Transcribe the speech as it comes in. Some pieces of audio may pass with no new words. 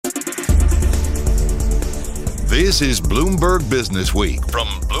This is Bloomberg Businessweek from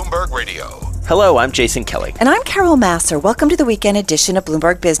Bloomberg Radio. Hello, I'm Jason Kelly. And I'm Carol Masser. Welcome to the weekend edition of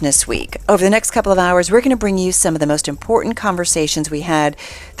Bloomberg Businessweek. Over the next couple of hours, we're going to bring you some of the most important conversations we had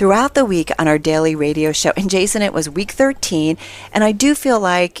throughout the week on our daily radio show. And Jason, it was week 13. And I do feel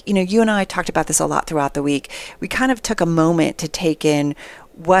like, you and I talked about this a lot throughout the week. We kind of took a moment to take in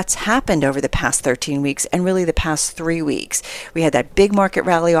what's happened over the past 13 weeks and really the past 3 weeks. We had that big market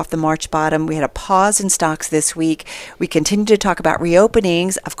rally off the March bottom. We had a pause in stocks this week. We continue to talk about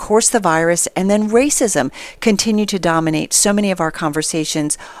reopenings, of course, the virus, and then racism continue to dominate so many of our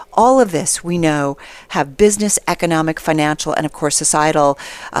conversations. All of this, we know, have business, economic, financial, and of course, societal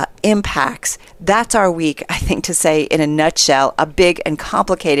impacts. That's our week, I think, to say in a nutshell, a big and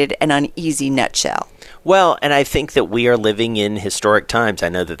complicated and uneasy nutshell. Well, and I think that we are living in historic times. I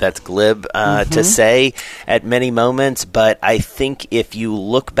know that that's glib to say at many moments, but I think if you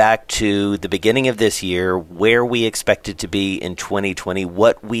look back to the beginning of this year, where we expected to be in 2020,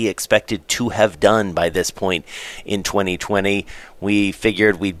 what we expected to have done by this point in 2020, we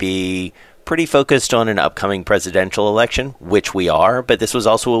figured we'd be pretty focused on an upcoming presidential election, which we are, but this was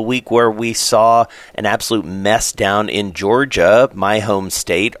also a week where we saw an absolute mess down in Georgia, my home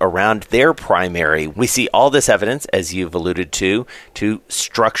state, around their primary. We see all this evidence, as you've alluded to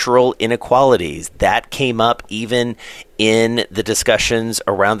structural inequalities. That came up even in the discussions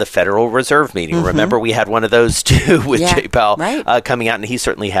around the Federal Reserve meeting. Remember, we had one of those too with Jay Powell coming out, and he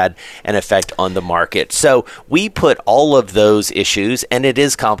certainly had an effect on the market. So we put all of those issues, and it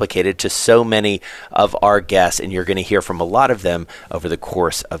is complicated, to so many of our guests, and you're going to hear from a lot of them over the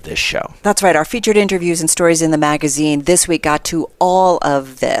course of this show. That's right. Our featured interviews and stories in the magazine this week got to all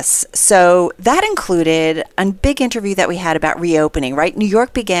of this. So that included a big interview that we had about reopening, right? New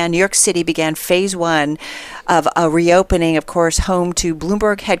York City began phase one of a reopening, of course, home to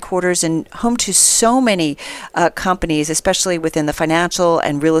Bloomberg headquarters and home to so many companies, especially within the financial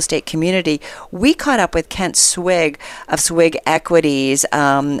and real estate community. We caught up with Kent Swig of Swig Equities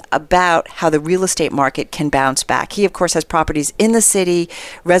about how the real estate market can bounce back. He, of course, has properties in the city,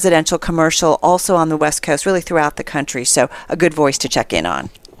 residential, commercial, also on the West Coast, really throughout the country. So a good voice to check in on.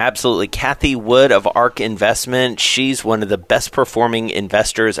 Absolutely. Kathy Wood of ARK Investment. She's one of the best performing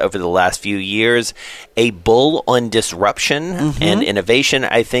investors over the last few years. A bull on disruption and innovation,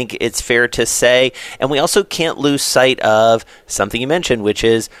 I think it's fair to say. And we also can't lose sight of something you mentioned, which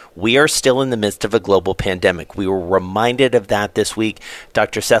is we are still in the midst of a global pandemic. We were reminded of that this week.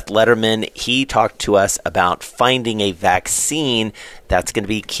 Dr. Seth Lederman, he talked to us about finding a vaccine. That's going to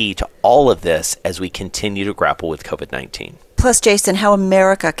be key to all of this as we continue to grapple with COVID-19. Plus, Jason, how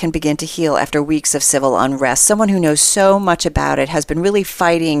America can begin to heal after weeks of civil unrest. Someone who knows so much about it has been really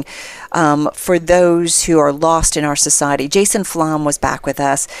fighting for those who are lost in our society. Jason Flom was back with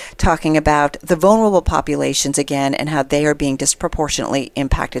us talking about the vulnerable populations again and how they are being disproportionately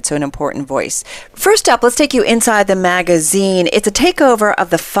impacted. So an important voice. First up, let's take you inside the magazine. It's a takeover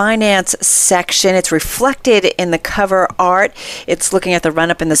of the finance section. It's reflected in the cover art. It's looking at the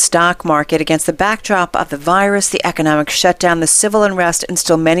run-up in the stock market against the backdrop of the virus, the economic shutdown, the civil unrest, and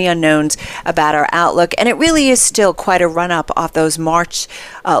still many unknowns about our outlook. And it really is still quite a run-up off those March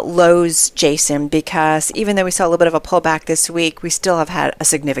lows, Jason, because even though we saw a little bit of a pullback this week, we still have had a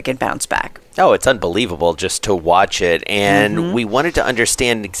significant bounce back. Oh, it's unbelievable just to watch it. And we wanted to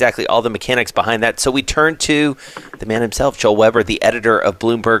understand exactly all the mechanics behind that. So we turned to the man himself, Joel Weber, the editor of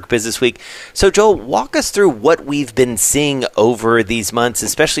Bloomberg Businessweek. So, Joel, walk us through what we've been seeing over these months,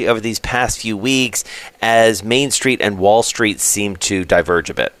 especially over these past few weeks, as Main Street and Wall Street seem to diverge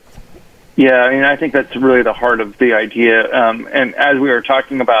a bit. Yeah, I mean, I think that's really the heart of the idea. And as we were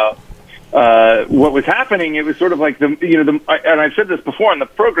talking about what was happening, it was sort of like and I've said this before on the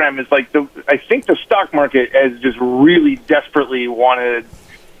program, is like I think the stock market has just really desperately wanted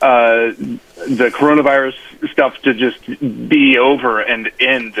the coronavirus stuff to just be over and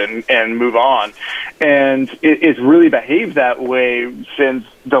end and move on. And it's really behaved that way since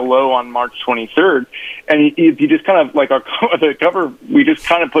the low on March 23rd. And if you just kind of like the cover, we just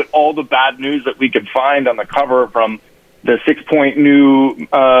kind of put all the bad news that we could find on the cover, from the 6.9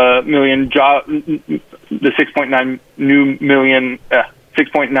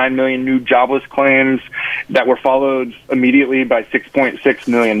 million new jobless claims that were followed immediately by 6.6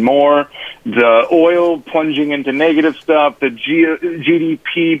 million more, the oil plunging into negative stuff, the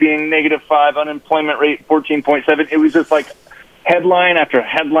GDP being -5, unemployment rate 14.7. It was just like headline after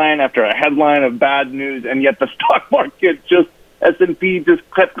headline after a headline of bad news, and yet the stock market just, S&P just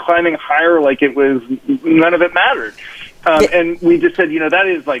kept climbing higher like it was, none of it mattered. And we just said, that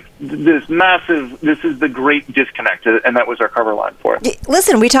is like this is the great disconnect, and that was our cover line for it.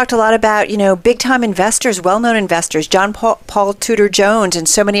 Listen, we talked a lot about, big-time investors, well-known investors, John Paul Tudor Jones and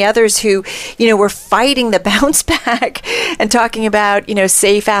so many others who, were fighting the bounce back and talking about,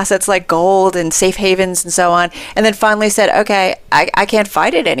 safe assets like gold and safe havens and so on, and then finally said, okay, I can't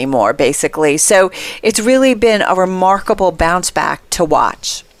fight it anymore, basically. So it's really been a remarkable bounce back to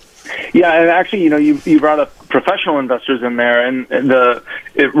watch. Yeah, and actually, you brought up professional investors in there, and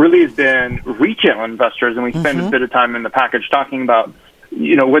it really has been retail investors, and we spent a bit of time in the package talking about,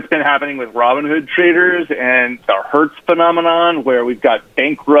 what's been happening with Robinhood traders and the Hertz phenomenon, where we've got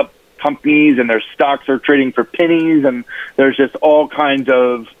bankrupt companies and their stocks are trading for pennies, and there's just all kinds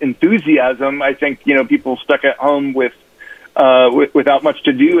of enthusiasm. I think, people stuck at home without much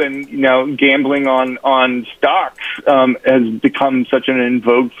to do, and gambling on stocks has become such an in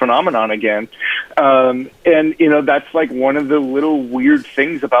vogue phenomenon again, and that's like one of the little weird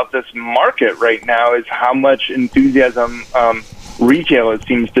things about this market right now is how much enthusiasm retail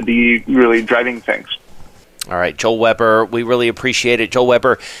seems to be really driving things. All right, Joel Weber, we really appreciate it. Joel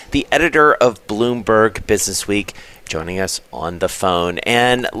Weber, the editor of Bloomberg Businessweek, joining us on the phone.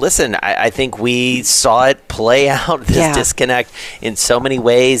 And listen, I think we saw it play out, this disconnect, in so many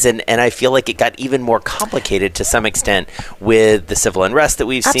ways. And I feel like it got even more complicated to some extent with the civil unrest that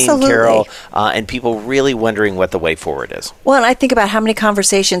we've seen, Carol, and people really wondering what the way forward is. Well, and I think about how many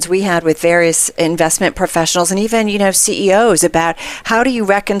conversations we had with various investment professionals and even, CEOs about how do you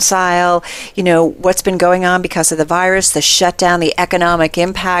reconcile, what's been going on because of the virus, the shutdown, the economic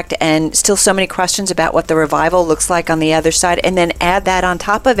impact, and still so many questions about what the revival looks like on the other side, and then add that on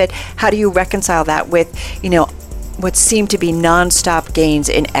top of it. How do you reconcile that with, what seem to be nonstop gains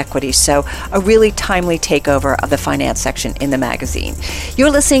in equity? So a really timely takeover of the finance section in the magazine.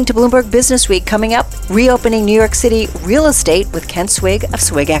 You're listening to Bloomberg Businessweek. Coming up, reopening New York City real estate with Ken Swig of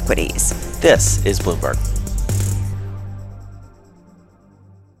Swig Equities. This is Bloomberg.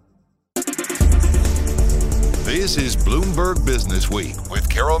 This is Bloomberg Businessweek with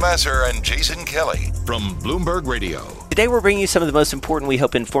Carol Massar and Jason Kelly from Bloomberg Radio. Today we're bringing you some of the most important, we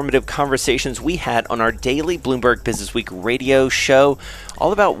hope, informative conversations we had on our daily Bloomberg Businessweek radio show,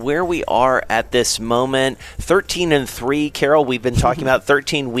 all about where we are at this moment. 13-3, Carol, we've been talking about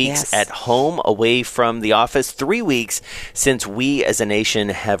 13 weeks at home, away from the office. 3 weeks since we as a nation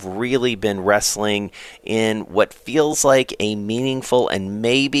have really been wrestling in what feels like a meaningful and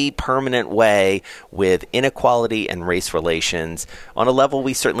maybe permanent way with inequality and race relations on a level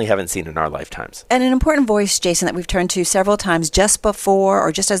we certainly haven't seen in our lifetimes. And an important voice, Jason, that we've turned to several times just before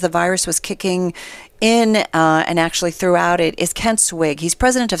or just as the virus was kicking in and actually throughout it is Ken Swig. He's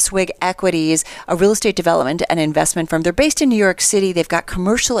president of Swig Equities, a real estate development and investment firm. They're based in New York City. They've got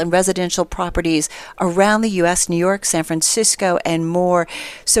commercial and residential properties around the U.S., New York, San Francisco, and more.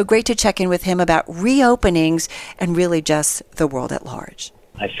 So great to check in with him about reopenings and really just the world at large.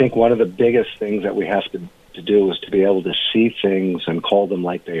 I think one of the biggest things that we have to do is to be able to see things and call them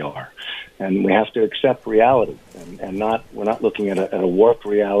like they are. And we have to accept reality, and we're not looking at a warped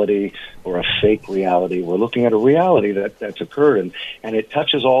reality or a fake reality. We're looking at a reality that's occurred, and it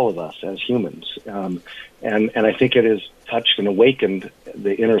touches all of us as humans. And I think it has touched and awakened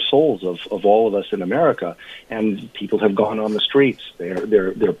the inner souls of all of us in America. And people have gone on the streets.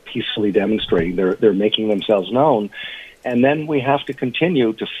 They're peacefully demonstrating. They're making themselves known. And then we have to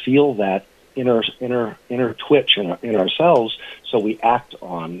continue to feel that inner twitch in ourselves, so we act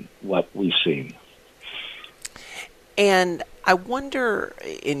on what we've seen. And I wonder,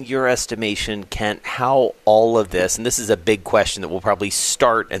 in your estimation, Kent, how all of this, and this is a big question that we'll probably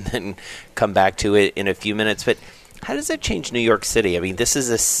start and then come back to it in a few minutes, but how does that change New York City? I mean, this is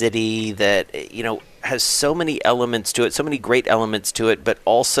a city that, has so many elements to it, so many great elements to it, but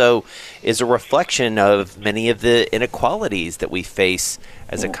also is a reflection of many of the inequalities that we face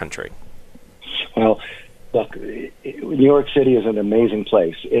as a country. Well, look, New York City is an amazing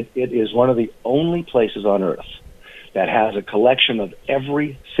place. It is one of the only places on earth that has a collection of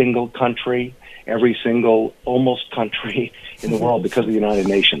every single country, every single almost country in the world because of the United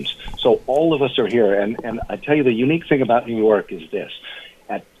Nations. So all of us are here. And I tell you, the unique thing about New York is this.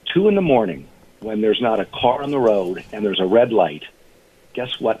 At 2 a.m, when there's not a car on the road and there's a red light,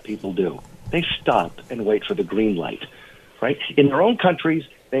 guess what people do? They stop and wait for the green light, right? In their own countries,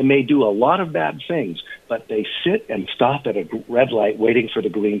 they may do a lot of bad things, but they sit and stop at a red light waiting for the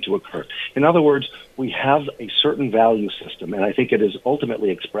green to occur. In other words, we have a certain value system, and I think it is ultimately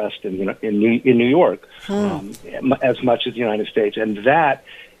expressed in New York as much as the United States, and that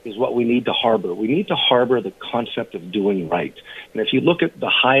is what we need to harbor. We need to harbor the concept of doing right. And if you look at the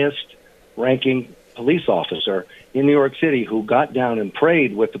highest ranking police officer in New York City who got down and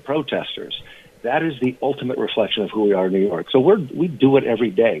prayed with the protesters. That is the ultimate reflection of who we are in New York. So we do it every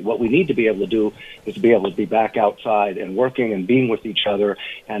day. What we need to be able to do is to be able to be back outside and working and being with each other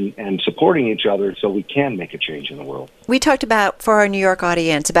and supporting each other so we can make a change in the world. We talked about, for our New York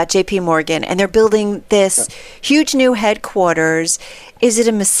audience, about JP Morgan, and they're building this huge new headquarters. Is it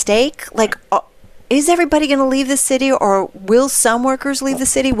a mistake? Like, is everybody going to leave the city, or will some workers leave the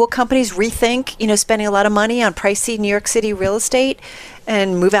city? Will companies rethink, spending a lot of money on pricey New York City real estate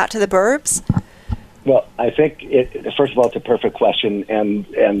and move out to the burbs? Well, I think, first of all, it's a perfect question, and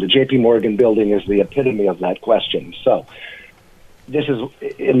the J.P. Morgan building is the epitome of that question. So this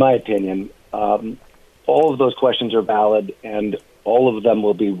is, in my opinion, all of those questions are valid, and all of them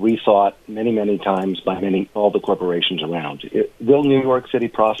will be rethought many, many times by all the corporations around. Will New York City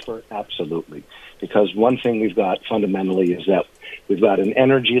prosper? Absolutely. Because one thing we've got fundamentally is that we've got an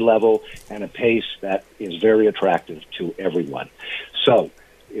energy level and a pace that is very attractive to everyone. So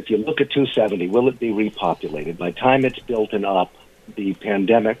if you look at 270, will it be repopulated? By the time it's built and up, the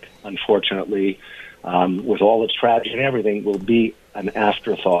pandemic, unfortunately, with all its tragedy and everything, will be an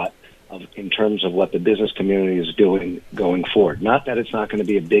afterthought in terms of what the business community is doing going forward. Not that it's not going to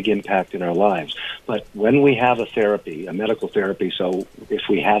be a big impact in our lives, but when we have a therapy, a medical therapy, so if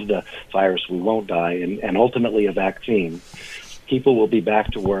we have the virus, we won't die, and ultimately a vaccine, people will be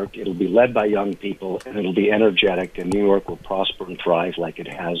back to work. It'll be led by young people, and it'll be energetic, and New York will prosper and thrive like it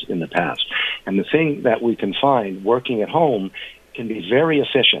has in the past. And the thing that we can find working at home can be very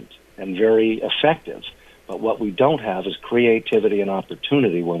efficient and very effective. But what we don't have is creativity and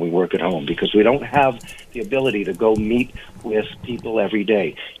opportunity when we work at home, because we don't have the ability to go meet with people every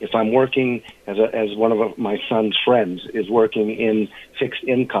day. If I'm working as one of my son's friends is working in fixed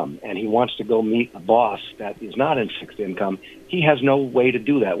income and he wants to go meet a boss that is not in fixed income, he has no way to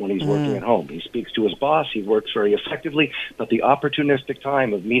do that when he's working at home. He speaks to his boss, he works very effectively, but the opportunistic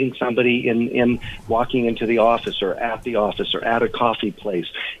time of meeting somebody in walking into the office or at a coffee place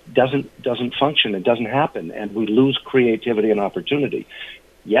doesn't function. It doesn't happen, and we lose creativity and opportunity.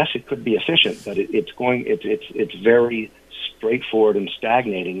 Yes, it could be efficient, but it's very straightforward and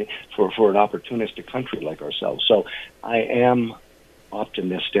stagnating for an opportunistic country like ourselves. So I am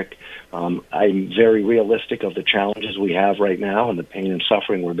optimistic. I'm very realistic of the challenges we have right now and the pain and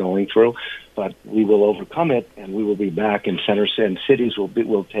suffering we're going through, but we will overcome it, and we will be back in center, and cities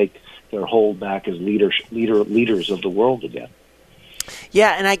will take their hold back as leaders of the world again.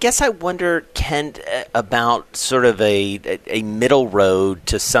 Yeah, and I guess I wonder, Kent, about sort of a middle road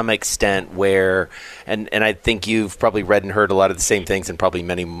to some extent where, and I think you've probably read and heard a lot of the same things and probably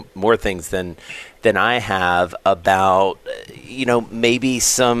many more things than I have about, maybe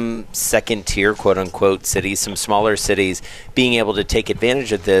some second-tier, quote-unquote, cities, some smaller cities being able to take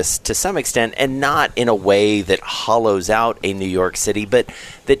advantage of this to some extent, and not in a way that hollows out a New York City, but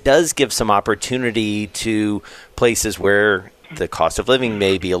that does give some opportunity to places where the cost of living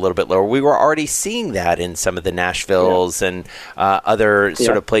may be a little bit lower. We were already seeing that in some of the Nashvilles and other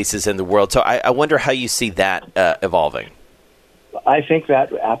sort of places in the world. So I wonder how you see that evolving. I think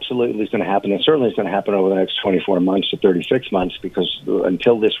that absolutely is going to happen, and certainly it's going to happen over the next 24 months to 36 months, because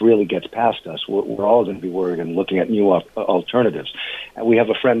until this really gets past us, we're all going to be worried and looking at new alternatives. And we have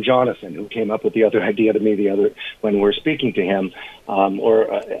a friend, Jonathan, who came up with the other idea to me when we were speaking to him,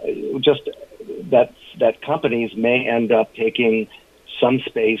 just that companies may end up taking some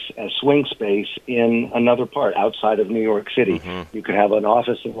space as swing space in another part outside of New York City. Mm-hmm. You could have an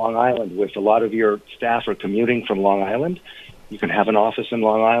office in Long Island with a lot of your staff are commuting from Long Island. You can have an office in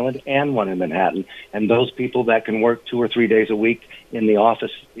Long Island and one in Manhattan, and those people that can work 2 or 3 days a week in the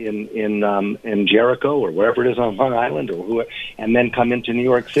office in Jericho or wherever it is on Long Island, and then come into New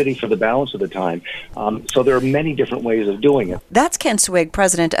York City for the balance of the time. So there are many different ways of doing it. That's Ken Swig,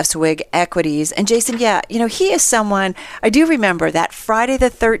 president of Swig Equities. And Jason, he is someone, I do remember that Friday the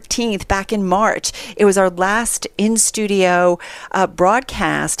 13th back in March. It was our last in-studio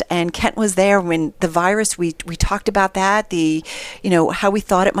broadcast, and Kent was there when the virus, we talked about that, how we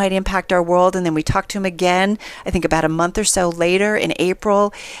thought it might impact our world, and then we talked to him again, I think about a month or so later in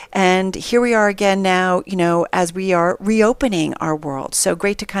April, and here we are again now, as we are reopening our world. So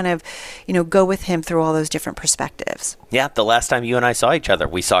great to kind of, go with him through all those different perspectives. Yeah, the last time you and I saw each other,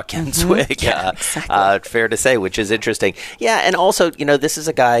 we saw Ken Swig, exactly. Fair to say, which is interesting. Yeah, and also, this is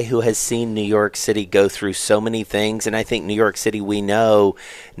a guy who has seen New York City go through so many things, and I think New York City, we know,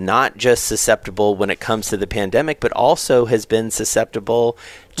 not just susceptible when it comes to the pandemic, but also has been susceptible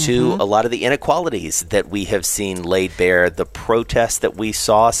to a lot of the inequalities that we have seen laid bare, the protests that we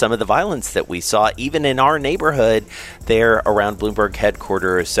saw, some of the violence that we saw, even in our neighborhood there around Bloomberg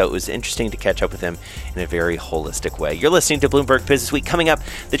headquarters. So it was interesting to catch up with him in a very holistic way. You're listening to Bloomberg Businessweek. Coming up,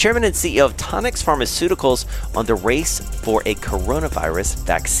 the chairman and CEO of Tonix Pharmaceuticals on the race for a coronavirus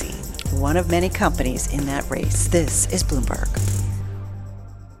vaccine. One of many companies in that race. This is Bloomberg.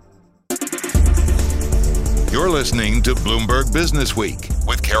 You're listening to Bloomberg Businessweek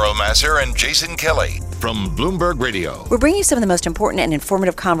with Carol Massar and Jason Kelly from Bloomberg Radio. We're bringing you some of the most important and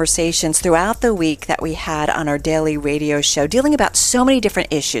informative conversations throughout the week that we had on our daily radio show, dealing about so many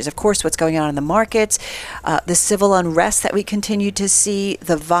different issues. Of course, what's going on in the markets, the civil unrest that we continue to see,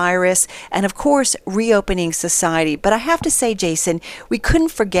 the virus, and of course, reopening society. But I have to say, Jason, we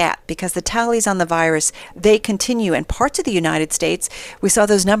couldn't forget, because the tallies on the virus, they continue. In parts of the United States, we saw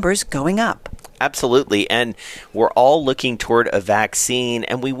those numbers going up. Absolutely. And we're all looking toward a vaccine,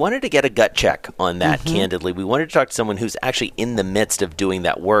 and we wanted to get a gut check on that, candidly. We wanted to talk to someone who's actually in the midst of doing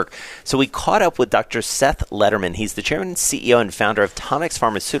that work. So we caught up with Dr. Seth Lederman. He's the chairman, CEO, and founder of Tonix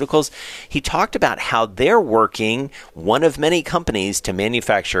Pharmaceuticals. He talked about how they're working, one of many companies, to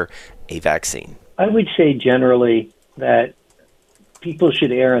manufacture a vaccine. I would say generally that people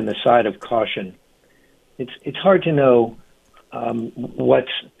should err on the side of caution. It's hard to know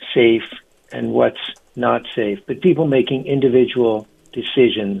what's safe and what's not safe, but people making individual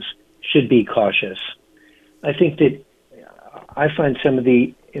decisions should be cautious. I think that I find some of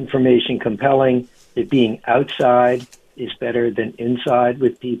the information compelling, that being outside is better than inside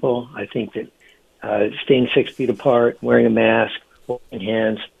with people. I think that staying 6 feet apart, wearing a mask, washing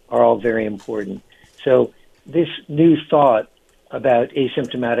hands are all very important. So this new thought about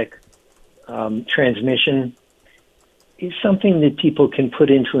asymptomatic transmission is something that people can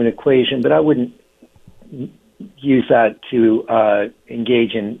put into an equation, but I wouldn't use that to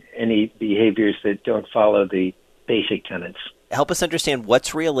engage in any behaviors that don't follow the basic tenets. Help us understand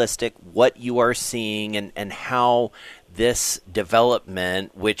what's realistic, what you are seeing, and how this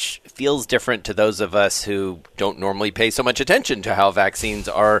development, which feels different to those of us who don't normally pay so much attention to how vaccines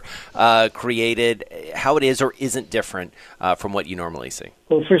are created, how it is or isn't different from what you normally see.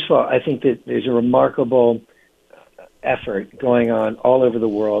 Well, first of all, I think that there's a remarkable effort going on all over the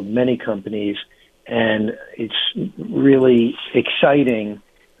world, many companies, and it's really exciting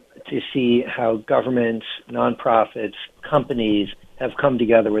to see how governments, nonprofits, companies have come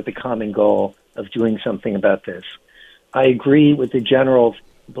together with the common goal of doing something about this. I agree with the general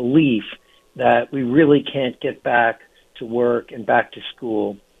belief that we really can't get back to work and back to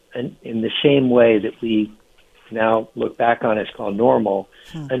school in the same way that we now look back on as called normal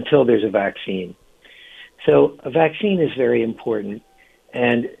until there's a vaccine. So a vaccine is very important,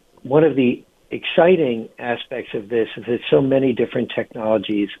 and one of the exciting aspects of this is that so many different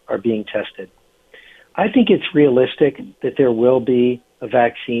technologies are being tested. I think it's realistic that there will be a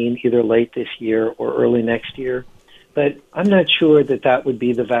vaccine either late this year or early next year, but I'm not sure that that would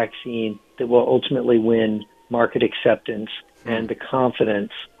be the vaccine that will ultimately win market acceptance and the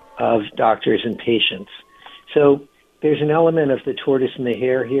confidence of doctors and patients. So there's an element of the tortoise and the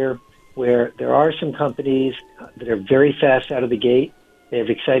hare here, where there are some companies that are very fast out of the gate. They have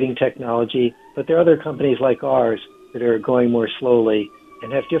exciting technology, but there are other companies like ours that are going more slowly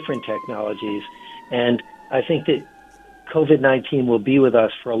and have different technologies. And I think that COVID-19 will be with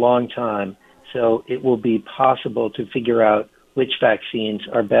us for a long time, so it will be possible to figure out which vaccines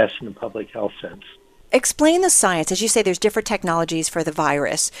are best in the public health sense. Explain the science. As you say, there's different technologies for the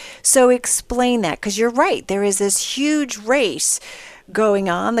virus. So explain that, because you're right. There is this huge race going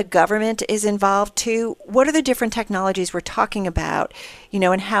on. The government is involved too. What are the different technologies we're talking about,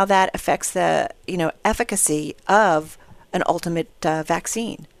 and how that affects the, efficacy of an ultimate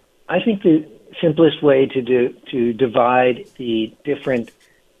vaccine? I think the simplest way to divide the different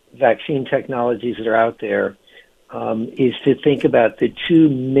vaccine technologies that are out there is to think about the two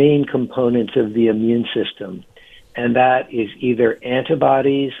main components of the immune system, and that is either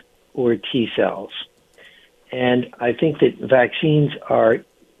antibodies or T cells. And I think that vaccines are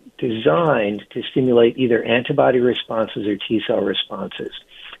designed to stimulate either antibody responses or T cell responses.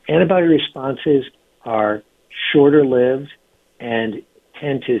 Antibody responses are shorter lived and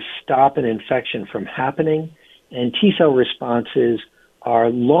tend to stop an infection from happening, and T cell responses are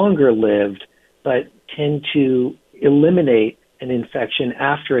longer lived but tend to eliminate an infection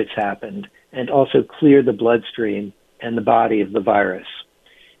after it's happened and also clear the bloodstream and the body of the virus.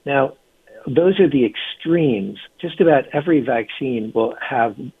 Now, those are the extremes. Just about every vaccine will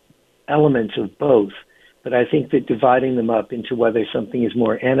have elements of both, but I think that dividing them up into whether something is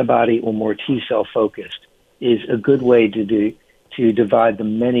more antibody or more T-cell focused is a good way to divide the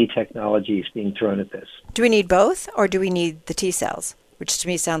many technologies being thrown at this. Do we need both, or do we need the T cells, which to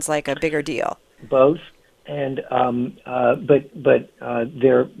me sounds like a bigger deal? Both, and there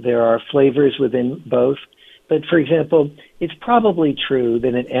are flavors within both. But for example, it's probably true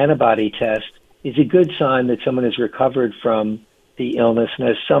that an antibody test is a good sign that someone has recovered from the illness and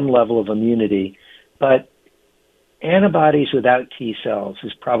has some level of immunity. But antibodies without T cells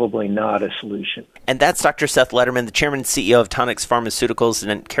is probably not a solution. And that's Dr. Seth Lederman, the chairman and CEO of Tonix Pharmaceuticals.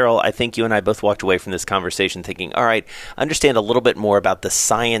 And Carol, I think you and I both walked away from this conversation thinking, all right, understand a little bit more about the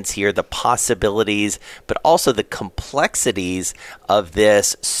science here, the possibilities, but also the complexities of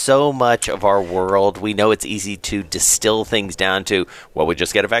this. So much of our world, we know it's easy to distill things down to, well, we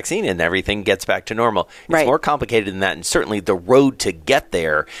just get a vaccine and everything gets back to normal. It's more complicated than that. And certainly the road to get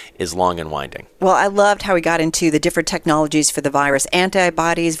there is long and winding. Well, I loved how we got into the different technologies for the virus,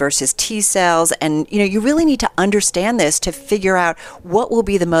 antibodies versus T cells. And, you really need to understand this to figure out what will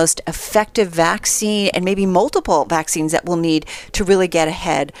be the most effective vaccine and maybe multiple vaccines that we'll need to really get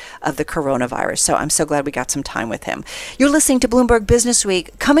ahead of the coronavirus. So I'm so glad we got some time with him. You're listening to Bloomberg Business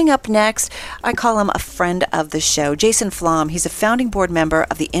Week. Coming up next, I call him a friend of the show, Jason Flom. He's a founding board member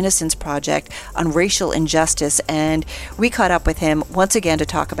of the Innocence Project on racial injustice. And we caught up with him once again to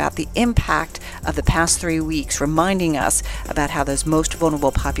talk about the impact of the past 3 weeks, reminding us about how those most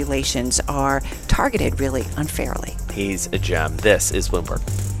vulnerable populations are targeted really unfairly. He's a gem. This is Bloomberg.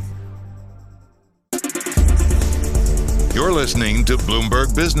 You're listening to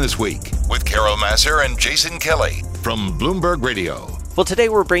Bloomberg Business Week with Carol Massar and Jason Kelly from Bloomberg Radio. Well, today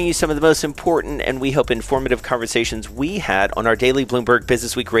we're bringing you some of the most important and we hope informative conversations we had on our daily Bloomberg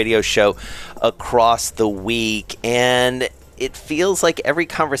Business Week radio show across the week. And it feels like every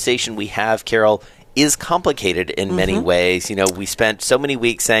conversation we have, Carol, is complicated in many ways. We spent so many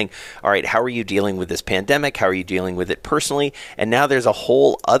weeks saying, all right, how are you dealing with this pandemic? How are you dealing with it personally? And now there's a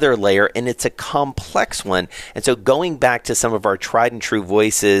whole other layer, and it's a complex one. And so going back to some of our tried and true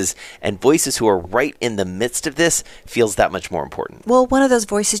voices and voices who are right in the midst of this feels that much more important. Well, one of those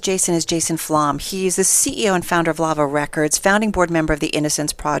voices, Jason, is Jason Flom. He's the CEO and founder of Lava Records, founding board member of the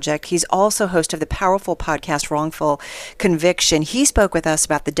Innocence Project. He's also host of the powerful podcast Wrongful Conviction. He spoke with us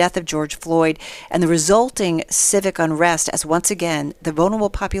about the death of George Floyd and the resulting civic unrest as once again the vulnerable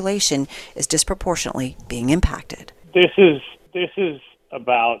population is disproportionately being impacted. This is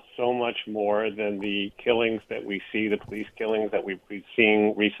about so much more than the killings that we see, the police killings that we've been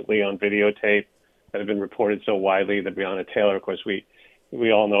seeing recently on videotape that have been reported so widely. The Breonna Taylor, of course, we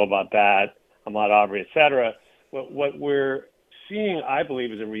all know about that, Ahmaud Arbery, et cetera. What we're seeing, I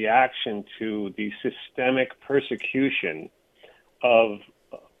believe, is a reaction to the systemic persecution of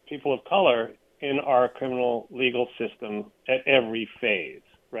people of color in our criminal legal system at every phase,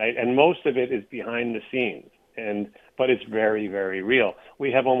 right? And most of it is behind the scenes, but it's very, very real.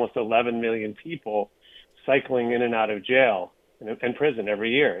 We have almost 11 million people cycling in and out of jail and prison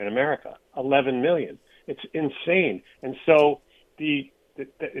every year in America. 11 million. It's insane. And so the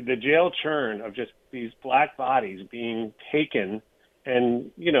jail churn of just these black bodies being taken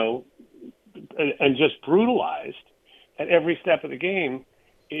and just brutalized at every step of the game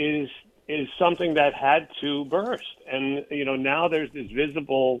is something that had to burst. And, now there's this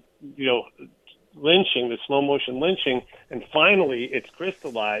visible, lynching, the slow motion lynching, and finally it's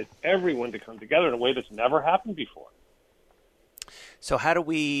crystallized everyone to come together in a way that's never happened before. So how do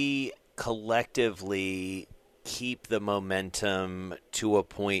we collectively keep the momentum to a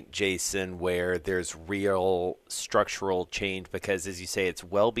point, Jason, where there's real structural change? Because as you say, it's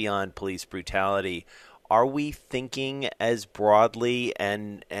well beyond police brutality. Are we thinking as broadly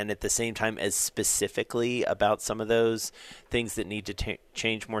and at the same time as specifically about some of those things that need to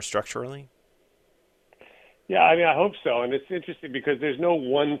change more structurally? Yeah, I hope so. And it's interesting because there's no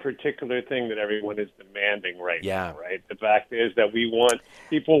one particular thing that everyone is demanding right now, right? The fact is that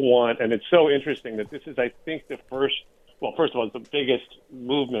people want, and it's so interesting that this is, I think, first of all, it's the biggest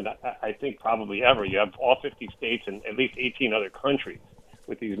movement, I think, probably ever. You have all 50 states and at least 18 other countries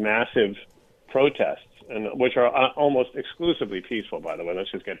with these massive protests, and which are almost exclusively peaceful, by the way.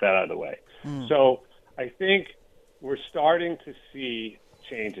 Let's just get that out of the way. So I think we're starting to see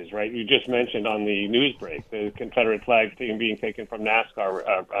changes, right? You just mentioned on the news break, the Confederate flag being taken from NASCAR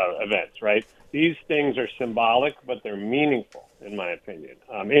events, right? These things are symbolic, but they're meaningful, in my opinion.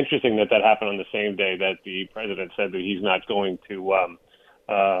 Interesting that happened on the same day that the president said that he's not going to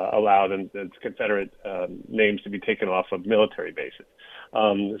allow the Confederate names to be taken off of military bases.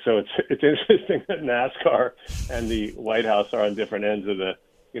 So it's interesting that NASCAR and the White House are on different ends of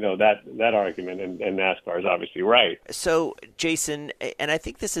that argument, and NASCAR is obviously right. So, Jason, and I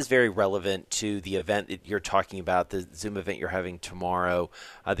think this is very relevant to the event that you're talking about, the Zoom event you're having tomorrow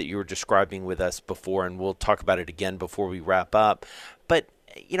that you were describing with us before, and we'll talk about it again before we wrap up. But,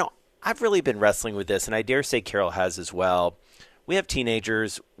 I've really been wrestling with this, and I dare say Carol has as well. We have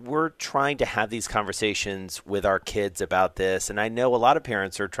teenagers. We're trying to have these conversations with our kids about this. And I know a lot of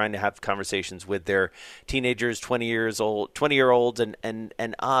parents are trying to have conversations with their teenagers, 20-year-olds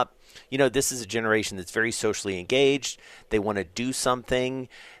and up. This is a generation that's very socially engaged. They want to do something.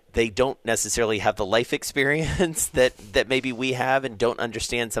 They don't necessarily have the life experience that maybe we have and don't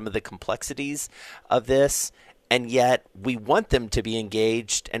understand some of the complexities of this. And yet we want them to be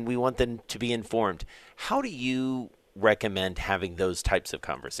engaged and we want them to be informed. How do you recommend having those types of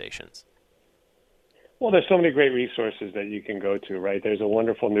conversations? Well, there's so many great resources that you can go to, right? There's a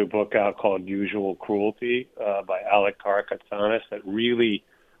wonderful new book out called Usual Cruelty by Alec Karakatsanis that really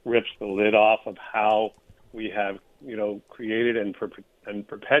rips the lid off of how we have, created and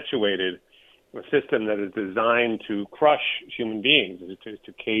perpetuated a system that is designed to crush human beings,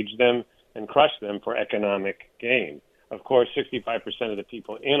 to cage them and crush them for economic gain. Of course, 65% of the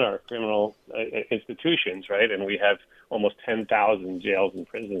people in our criminal institutions, right? And we have almost 10,000 jails and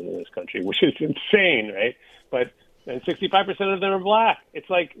prisons in this country, which is insane, right? And 65% of them are black.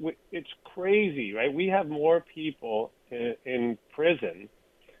 It's crazy, right? We have more people in prison,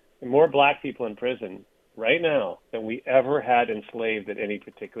 and more black people in prison right now than we ever had enslaved at any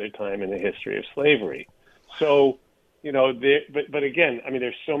particular time in the history of slavery. So, but again,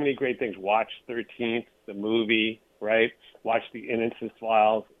 there's so many great things. Watch 13th, the movie, right? Watch the Innocence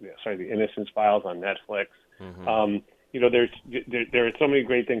Files on Netflix. Mm-hmm. There are so many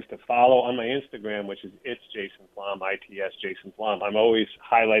great things to follow on my Instagram, which is It's Jason Flom, ITS Jason Flom. I'm always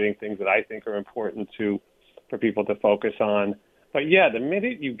highlighting things that I think are important for people to focus on. But yeah, the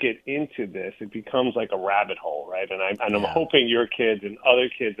minute you get into this, it becomes like a rabbit hole, right? And I'm hoping your kids and other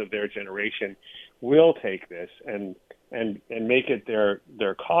kids of their generation will take this and make it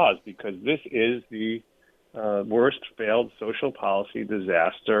their cause, because this is the worst failed social policy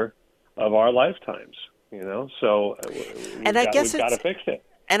disaster of our lifetimes, So we've got to fix it.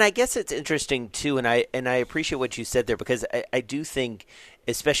 And I guess it's interesting too, and I appreciate what you said there, because I do think,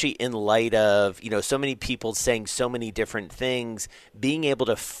 especially in light of so many people saying so many different things, being able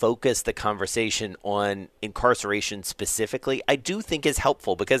to focus the conversation on incarceration specifically, I do think is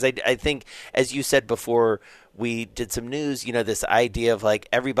helpful, because I think, as you said before we did some news, this idea of like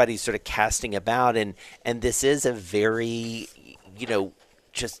everybody's sort of casting about, and this is a very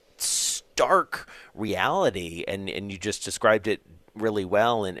just stark reality, and you just described it really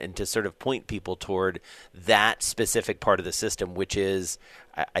well, and to sort of point people toward that specific part of the system, which is,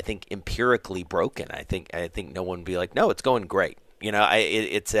 I think, empirically broken. I think no one would be like, no, it's going great.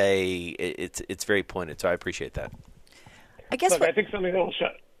 It's very pointed. So I appreciate that. I think something that will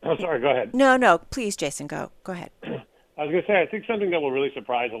shut. Oh, sorry. Go ahead. No, please, Jason, go ahead. I was going to say, I think something that will really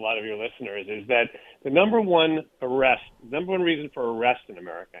surprise a lot of your listeners is that the number one reason for arrest in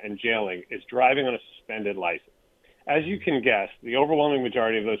America and jailing is driving on a suspended license. As you can guess, the overwhelming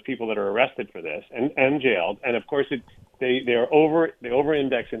majority of those people that are arrested for this and jailed, and of course they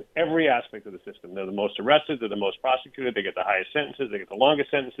over-index in every aspect of the system. They're the most arrested, they're the most prosecuted, they get the highest sentences, they get the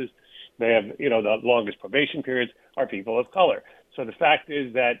longest sentences, they have the longest probation periods, are people of color. So the fact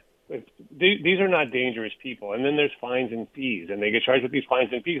is that these are not dangerous people. And then there's fines and fees, and they get charged with these fines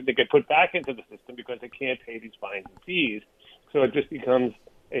and fees. They get put back into the system because they can't pay these fines and fees. So it just becomes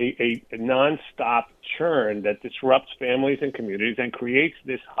a nonstop churn that disrupts families and communities and creates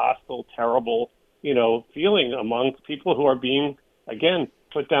this hostile, terrible, feeling among people who are being, again,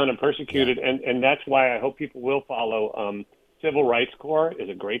 put down and persecuted. And that's why I hope people will follow Civil Rights Corps is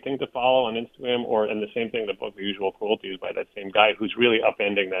a great thing to follow on Instagram, and the same thing, the book The Usual Cruelty, is by that same guy who's really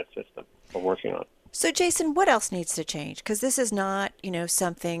upending that system we're working on. So, Jason, what else needs to change? Because this is not,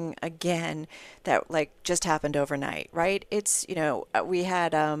 something, again, that just happened overnight, right? It's, we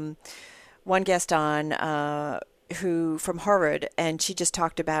had one guest on who from Harvard, and she just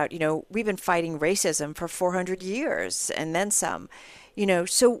talked about, we've been fighting racism for 400 years and then some.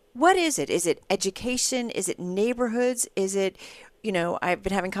 So what is it? Is it education? Is it neighborhoods? Is it, I've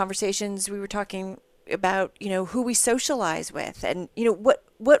been having conversations. We were talking about, who we socialize with, and,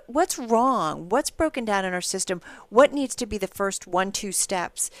 what's wrong? What's broken down in our system? What needs to be the first 1-2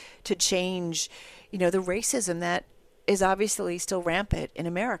 steps to change, the racism that is obviously still rampant in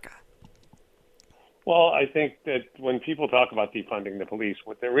America? Well, I think that when people talk about defunding the police,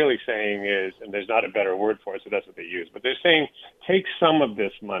 what they're really saying is, and there's not a better word for it, so that's what they use, but they're saying take some of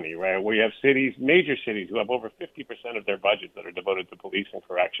this money, right? We have cities, major cities, who have over 50% of their budgets that are devoted to police and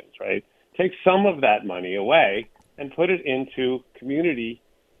corrections, right? Take some of that money away and put it into community,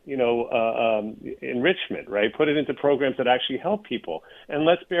 enrichment, right? Put it into programs that actually help people. And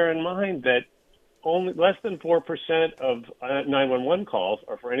let's bear in mind that only less than 4% of 911 calls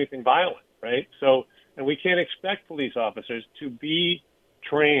are for anything violent, right? So, and we can't expect police officers to be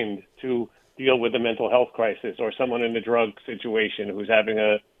trained to deal with a mental health crisis or someone in a drug situation who's having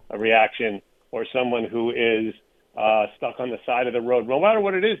a reaction or someone who is stuck on the side of the road. No matter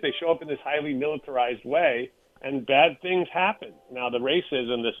what it is, they show up in this highly militarized way and bad things happen. Now, the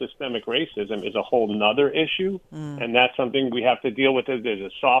racism, the systemic racism is a whole nother issue, and that's something we have to deal with. There's a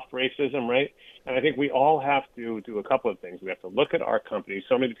soft racism, right? And I think we all have to do a couple of things. We have to look at our companies.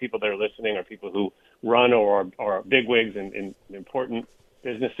 So many people that are listening are people who run or are bigwigs in important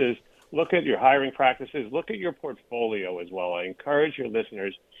businesses. Look at your hiring practices. Look at your portfolio as well. I encourage your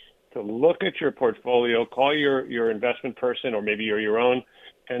listeners to look at your portfolio, call your investment person, or maybe you're your own,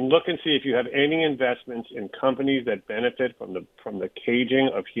 and look and see if you have any investments in companies that benefit from the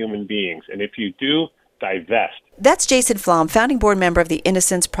caging of human beings. And if you do, divest. That's Jason Flom, founding board member of the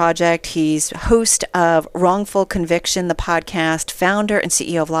Innocence Project. He's host of Wrongful Conviction, the podcast, founder and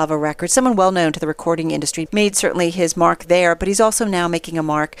CEO of Lava Records, someone well known to the recording industry, made certainly his mark there, but he's also now making a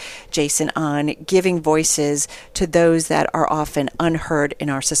mark, Jason, on giving voices to those that are often unheard in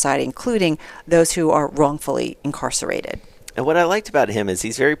our society, including those who are wrongfully incarcerated. And what I liked about him is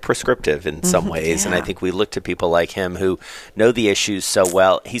he's very prescriptive in some ways, and I think we look to people like him who know the issues so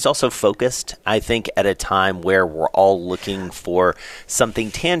well. He's also focused, I think, at a time where we're all looking for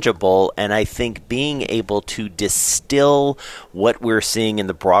something tangible, and I think being able to distill what we're seeing in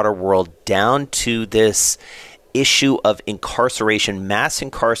the broader world down to this issue of incarceration, mass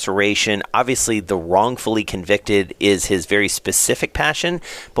incarceration. Obviously, the wrongfully convicted is his very specific passion,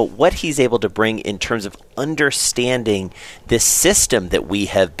 but what he's able to bring in terms of understanding this system that we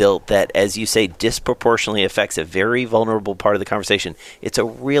have built that, as you say, disproportionately affects a very vulnerable part of the conversation. It's a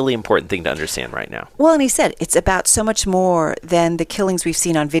really important thing to understand right now. Well, and he said it's about so much more than the killings we've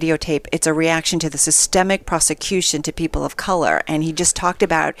seen on videotape. It's a reaction to the systemic prosecution to people of color. And he just talked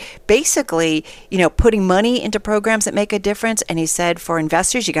about basically, putting money into programs that make a difference. And he said for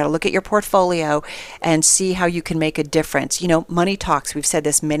investors, you got to look at your portfolio and see how you can make a difference. Money talks. We've said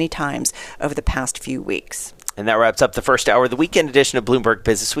this many times over the past few weeks. And that wraps up the first hour of the weekend edition of Bloomberg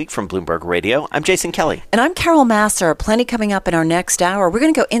Businessweek from Bloomberg Radio. I'm Jason Kelly. And I'm Carol Masser. Plenty coming up in our next hour. We're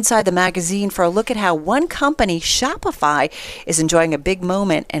going to go inside the magazine for a look at how one company, Shopify, is enjoying a big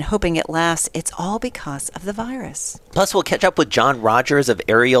moment and hoping it lasts. It's all because of the virus. Plus, we'll catch up with John Rogers of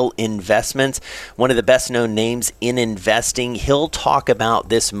Ariel Investments, one of the best-known names in investing. He'll talk about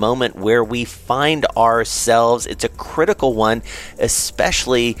this moment where we find ourselves. It's a critical one,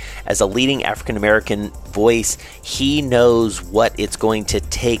 especially as a leading African-American voice. He knows what it's going to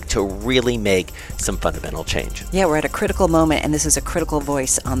take to really make some fundamental change. Yeah, we're at a critical moment, and this is a critical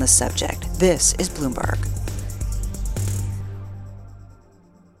voice on the subject. This is Bloomberg.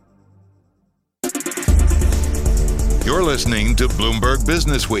 You're listening to Bloomberg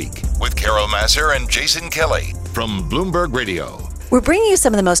Businessweek with Carol Masser and Jason Kelly from Bloomberg Radio. We're bringing you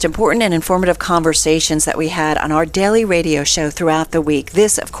some of the most important and informative conversations that we had on our daily radio show throughout the week.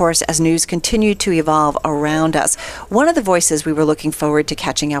 This, of course, as news continued to evolve around us. One of the voices we were looking forward to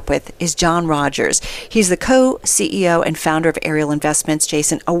catching up with is John Rogers. He's the co-CEO and founder of Ariel Investments,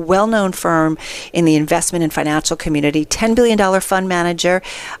 Jason, a well-known firm in the investment and financial community, $10 billion fund manager,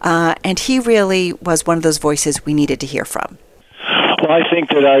 and he really was one of those voices we needed to hear from. Well, I think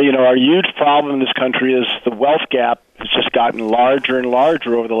that our huge problem in this country is the wealth gap has just gotten larger and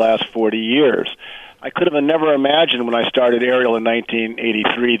larger over the last 40 years. I could have never imagined when I started Ariel in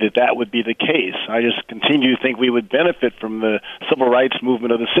 1983 that would be the case. I just continue to think we would benefit from the civil rights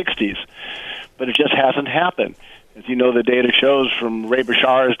movement of the 60s, but it just hasn't happened. As you know, the data shows from Ray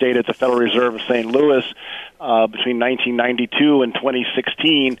Bashar's data at the Federal Reserve of St. Louis between 1992 and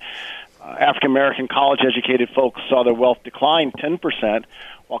 2016, African-American college-educated folks saw their wealth decline 10%,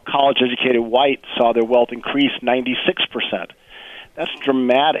 while college-educated whites saw their wealth increase 96%. That's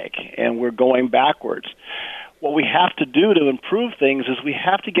dramatic, and we're going backwards. What we have to do to improve things is we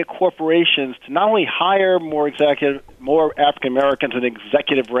have to get corporations to not only hire more African-Americans in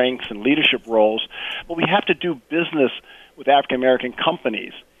executive ranks and leadership roles, but we have to do business with African-American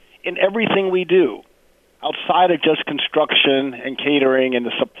companies in everything we do. Outside of just construction and catering and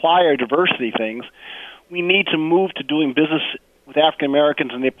the supplier diversity things, we need to move to doing business with African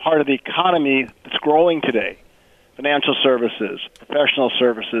Americans in the part of the economy that's growing today: financial services, professional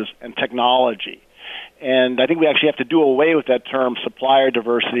services, and technology. And I think we actually have to do away with that term supplier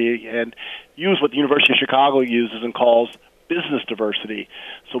diversity and use what the University of Chicago uses and calls business diversity,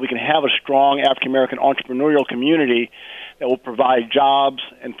 so we can have a strong African-American entrepreneurial community that will provide jobs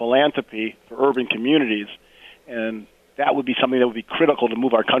and philanthropy for urban communities. And that would be something that would be critical to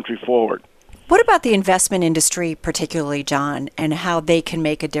move our country forward. What about the investment industry, particularly, John, and how they can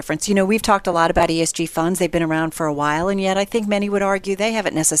make a difference? You know, we've talked a lot about ESG funds. They've been around for a while, and yet I think many would argue they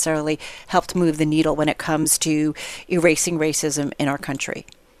haven't necessarily helped move the needle when it comes to erasing racism in our country.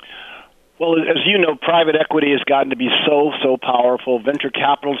 Well, as you know, private equity has gotten to be so powerful. Venture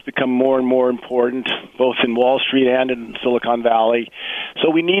capital has become more and more important, both in Wall Street and in Silicon Valley. So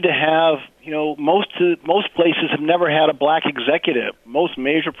we need to have, most places have never had a black executive. Most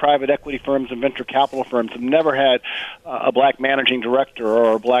major private equity firms and venture capital firms have never had a black managing director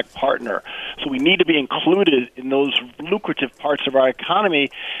or a black partner. So we need to be included in those lucrative parts of our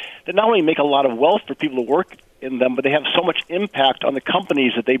economy that not only make a lot of wealth for people to work in them, but they have so much impact on the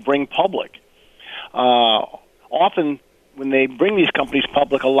companies that they bring public. Often, when they bring these companies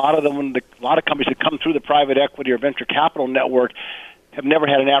public, a lot of companies that come through the private equity or venture capital network have never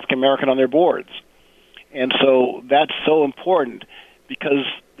had an African American on their boards, and so that's so important because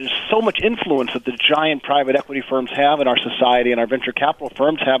there's so much influence that the giant private equity firms have in our society and our venture capital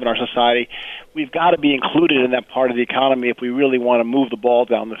firms have in our society. We've got to be included in that part of the economy if we really want to move the ball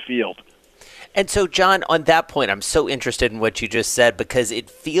down the field. And so, John, on that point, I'm so interested in what you just said because it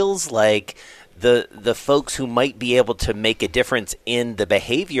feels like the folks who might be able to make a difference in the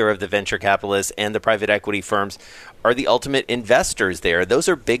behavior of the venture capitalists and the private equity firms are the ultimate investors there. Those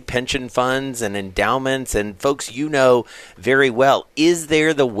are big pension funds and endowments and folks you know very well. Is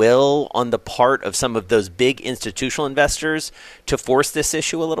there the will on the part of some of those big institutional investors to force this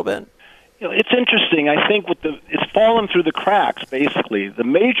issue a little bit? It's interesting. I think it's fallen through the cracks, basically. The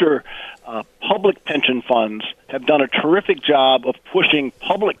major public pension funds have done a terrific job of pushing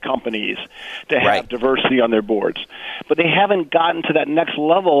public companies to have diversity on their boards. But they haven't gotten to that next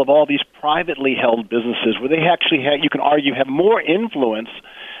level of all these privately held businesses where they actually have, you can argue, have more influence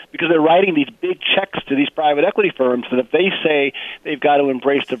because they're writing these big checks to these private equity firms that if they say they've got to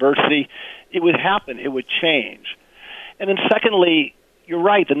embrace diversity, it would happen. It would change. And then secondly, you're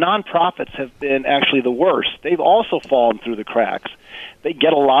right, the nonprofits have been actually the worst. They've also fallen through the cracks. They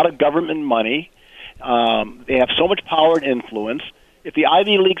get a lot of government money. They have so much power and influence. If the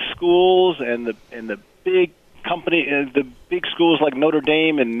Ivy League schools and the big the big schools like Notre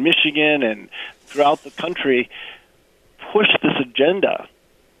Dame and Michigan and throughout the country push this agenda,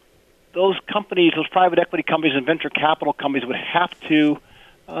 those companies, those private equity companies and venture capital companies would have to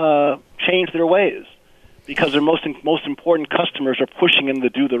change their ways, because their most important customers are pushing them to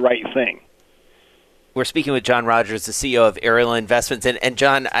do the right thing. We're speaking with John Rogers, the CEO of Ariel Investments. And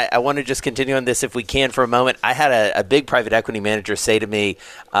John, I want to just continue on this if we can for a moment. I had a big private equity manager say to me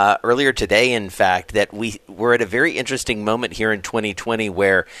earlier today, in fact, that we're at a very interesting moment here in 2020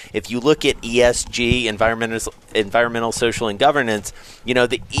 where if you look at ESG, environmental, social, and governance,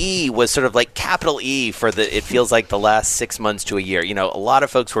 the E was sort of like capital E for it feels like the last 6 months to a year. A lot of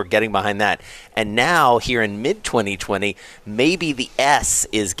folks were getting behind that. And now here in mid-2020, maybe the S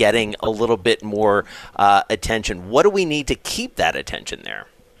is getting a little bit more attention. What do we need to keep that attention there?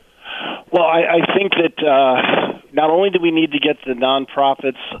 Well, I think that not only do we need to get the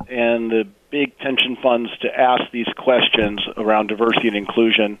nonprofits and the big pension funds to ask these questions around diversity and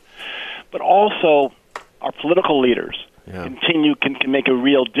inclusion, but also our political leaders can make a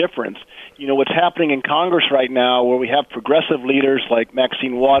real difference. What's happening in Congress right now, where we have progressive leaders like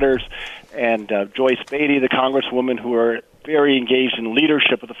Maxine Waters and Joyce Beatty, the Congresswoman, who are very engaged in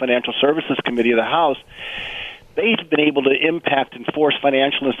leadership of the Financial Services Committee of the House, they've been able to impact and force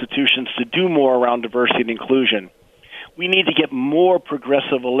financial institutions to do more around diversity and inclusion. We need to get more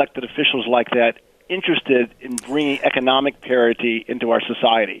progressive elected officials like that interested in bringing economic parity into our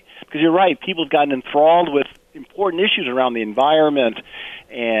society. Because you're right, people have gotten enthralled with important issues around the environment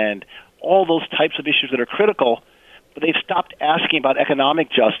and all those types of issues that are critical, but they've stopped asking about economic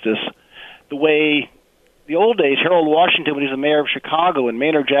justice the way the old days, Harold Washington, when he was the mayor of Chicago, and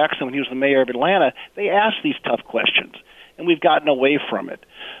Maynard Jackson, when he was the mayor of Atlanta, they asked these tough questions, and we've gotten away from it.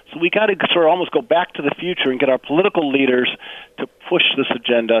 So we got to sort of almost go back to the future and get our political leaders to push this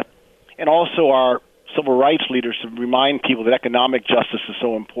agenda, and also our civil rights leaders to remind people that economic justice is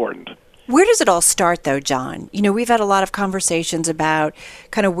so important. Where does it all start, though, John? We've had a lot of conversations about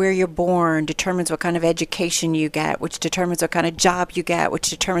kind of where you're born determines what kind of education you get, which determines what kind of job you get, which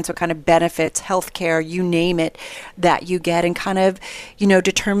determines what kind of benefits, healthcare, you name it, that you get, and kind of,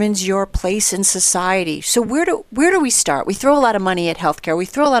 determines your place in society. So where do we start? We throw a lot of money at healthcare, we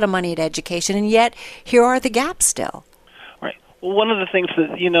throw a lot of money at education, and yet here are the gaps still. Right. Well, one of the things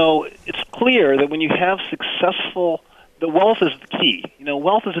that, it's clear that when you have the wealth is the key.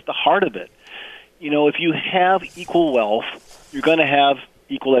 Wealth is at the heart of it. If you have equal wealth, you're going to have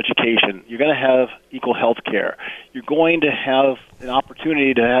equal education. You're going to have equal health care. You're going to have an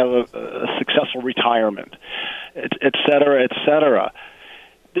opportunity to have a successful retirement, et cetera, et cetera.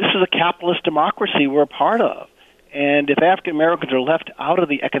 This is a capitalist democracy we're a part of. And if African Americans are left out of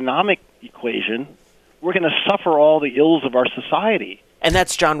the economic equation, we're going to suffer all the ills of our society. And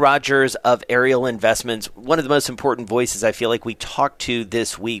that's John Rogers of Ariel Investments, one of the most important voices I feel like we talked to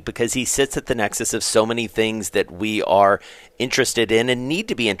this week, because he sits at the nexus of so many things that we are interested in and need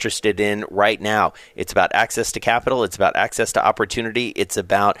to be interested in right now. It's about access to capital. It's about access to opportunity. It's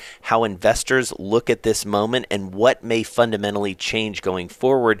about how investors look at this moment and what may fundamentally change going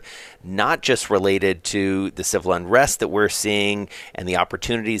forward, not just related to the civil unrest that we're seeing and the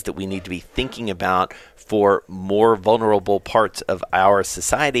opportunities that we need to be thinking about for more vulnerable parts of our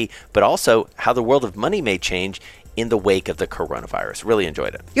society, but also how the world of money may change in the wake of the coronavirus. Really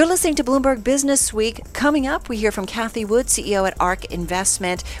enjoyed it. You're listening to Bloomberg Business Week. Coming up, we hear from Cathie Wood, CEO at ARK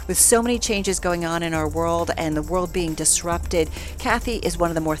Investment. With so many changes going on in our world and the world being disrupted, Cathie is one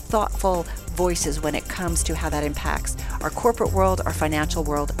of the more thoughtful voices when it comes to how that impacts our corporate world, our financial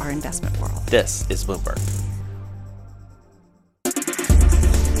world, our investment world. This is Bloomberg.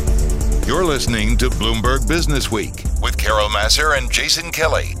 You're listening to Bloomberg Business Week with Carol Massar and Jason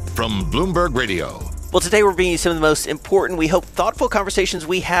Kelly from Bloomberg Radio. Well, today we're bringing you some of the most important, we hope, thoughtful conversations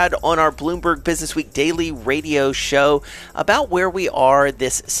we had on our Bloomberg Business Week daily radio show about where we are,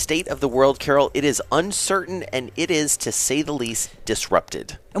 this state of the world. Carol, it is uncertain and it is, to say the least,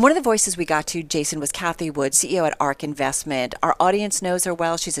 disrupted. And one of the voices we got to, Jason, was Cathie Wood, CEO at ARK Investment. Our audience knows her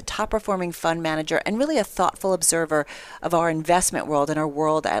well. She's a top-performing fund manager and really a thoughtful observer of our investment world and our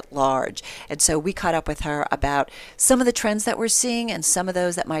world at large. And so we caught up with her about some of the trends that we're seeing and some of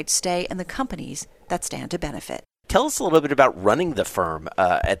those that might stay and the companies that stand to benefit. Tell us a little bit about running the firm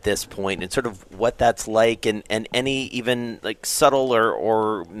at this point and sort of what that's like, and any even like subtle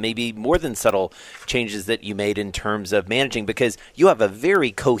or maybe more than subtle changes that you made in terms of managing, because you have a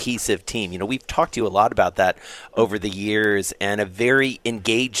very cohesive team. We've talked to you a lot about that over the years, and a very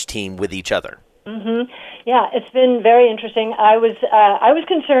engaged team with each other. Mm-hmm. Yeah, it's been very interesting. I was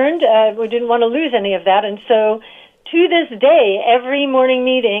concerned. We didn't want to lose any of that, and so to this day, every morning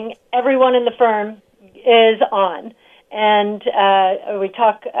meeting, everyone in the firm is on, and we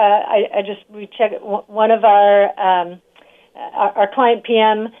talk. We check one of our client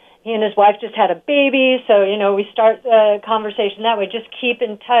PM. He and his wife just had a baby, so we start the conversation that way. Just keep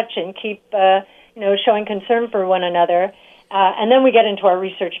in touch and keep showing concern for one another, and then we get into our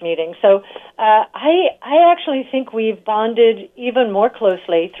research meeting. So I actually think we've bonded even more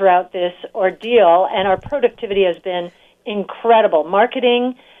closely throughout this ordeal, and our productivity has been incredible.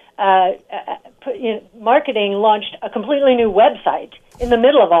 Marketing launched a completely new website in the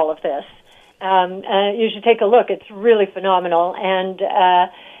middle of all of this. You should take a look. It's really phenomenal. And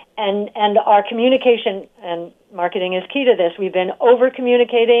our communication, and marketing is key to this. We've been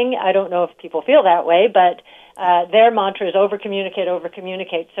over-communicating. I don't know if people feel that way, but their mantra is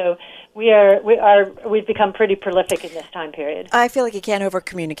over-communicate. So we've become pretty prolific in this time period. I feel like you can't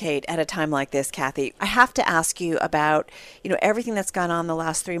over-communicate at a time like this, Cathie. I have to ask you about, everything that's gone on the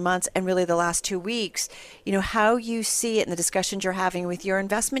last 3 months and really the last 2 weeks, how you see it in the discussions you're having with your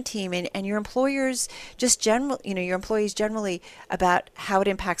investment team and your employers, just general, your employees generally, about how it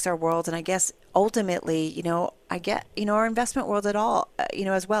impacts our world. And I guess ultimately, our investment world at all,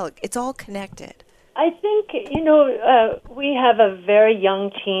 as well. It's all connected. I think, we have a very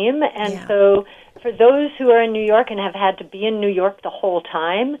young team, and so for those who are in New York and have had to be in New York the whole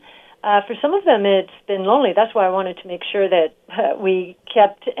time, for some of them it's been lonely. That's why I wanted to make sure that we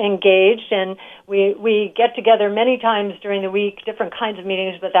kept engaged, and we get together many times during the week, different kinds of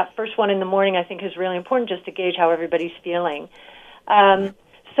meetings, but that first one in the morning I think is really important, just to gauge how everybody's feeling.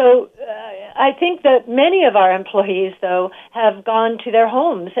 So I think that many of our employees, though, have gone to their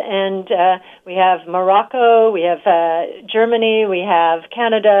homes, and we have Morocco, we have Germany, we have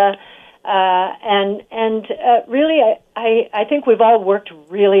Canada, and really I think we've all worked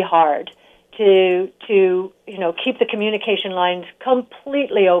really hard to keep the communication lines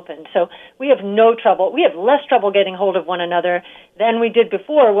completely open. So we have no trouble. We have less trouble getting hold of one another than we did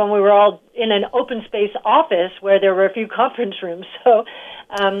before when we were all in an open space office where there were a few conference rooms. So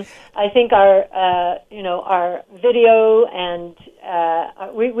I think our video and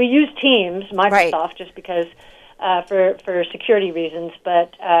we use Teams, Microsoft, just because for security reasons,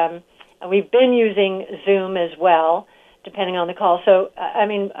 but we've been using Zoom as well, depending on the call. So,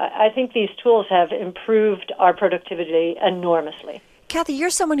 I think these tools have improved our productivity enormously. Kathy, you're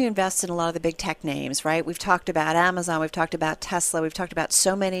someone who invests in a lot of the big tech names, right? We've talked about Amazon, we've talked about Tesla, we've talked about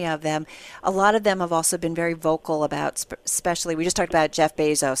so many of them. A lot of them have also been very vocal about, especially, we just talked about Jeff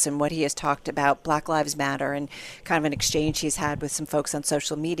Bezos and what he has talked about Black Lives Matter and kind of an exchange he's had with some folks on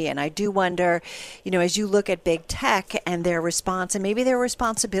social media. And I do wonder, as you look at big tech and their response and maybe their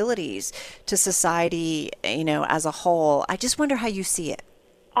responsibilities to society, as a whole, I just wonder how you see it.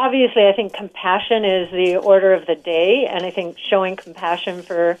 Obviously, I think compassion is the order of the day, and I think showing compassion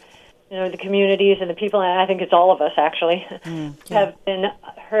for, the communities and the people, and I think it's all of us actually, have been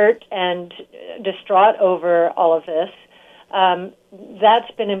hurt and distraught over all of this.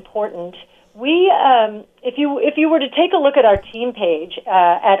 That's been important. We, if you were to take a look at our team page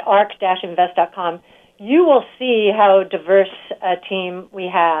at arc-invest.com, you will see how diverse a team we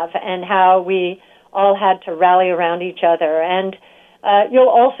have and how we all had to rally around each other. And you'll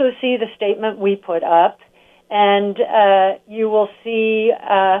also see the statement we put up, and you will see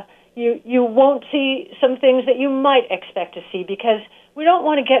you won't see some things that you might expect to see because we don't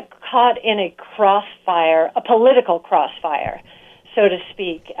want to get caught in a crossfire, a political crossfire, so to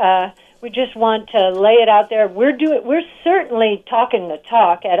speak. We just want to lay it out there. We're certainly talking the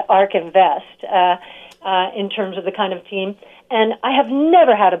talk at ARK Invest in terms of the kind of team. And I have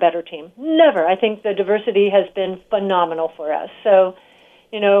never had a better team. Never. I think the diversity has been phenomenal for us. So,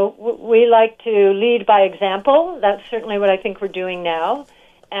 we like to lead by example. That's certainly what I think we're doing now.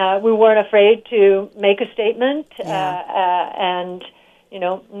 We weren't afraid to make a statement, and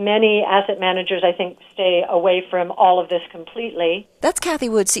many asset managers, I think, stay away from all of this completely. That's Kathy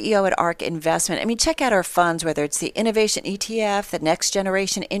Wood, CEO at ARK Investment. Check out our funds, whether it's the Innovation ETF, the Next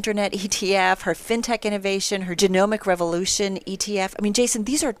Generation Internet ETF, her FinTech Innovation, her Genomic Revolution ETF. Jason,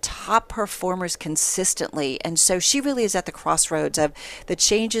 these are top performers consistently. And so she really is at the crossroads of the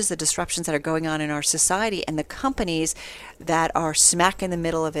changes, the disruptions that are going on in our society and the companies that are smack in the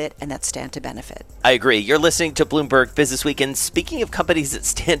middle of it and that stand to benefit. I agree. You're listening to Bloomberg Businessweek. And speaking of companies that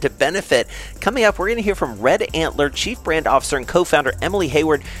stand to benefit, coming up, we're going to hear from Red Antler Chief Brand Officer and co-founder Emily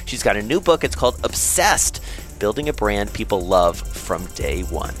Hayward. She's got a new book. It's called Obsessed, Building a Brand People Love from Day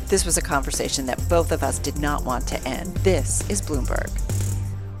One. This was a conversation that both of us did not want to end. This is Bloomberg.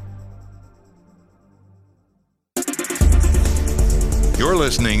 You're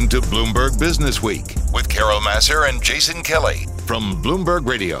listening to Bloomberg Businessweek with Carol Massar and Jason Kelly from Bloomberg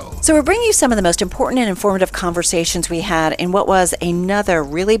Radio. So we're bringing you some of the most important and informative conversations we had in what was another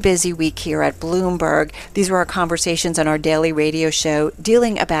really busy week here at Bloomberg. These were our conversations on our daily radio show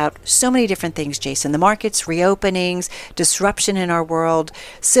dealing about so many different things, Jason. The markets, reopenings, disruption in our world,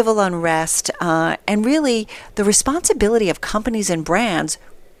 civil unrest, and really the responsibility of companies and brands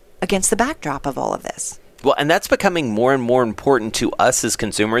against the backdrop of all of this. Well, and that's becoming more and more important to us as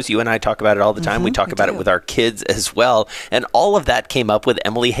consumers. You and I talk about it all the time. We talk about it with our kids as well. And all of that came up with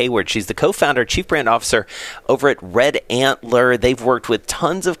Emily Hayward. She's the co-founder, chief brand officer over at Red Antler. They've worked with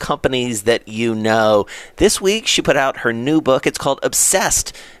tons of companies that you know. This week, she put out her new book. It's called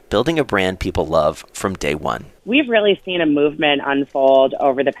Obsessed, Building a Brand People Love from Day One. We've really seen a movement unfold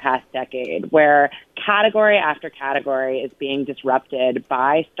over the past decade where category after category is being disrupted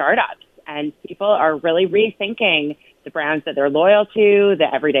by startups. And people are really rethinking the brands that they're loyal to, the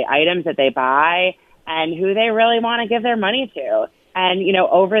everyday items that they buy, and who they really want to give their money to. And,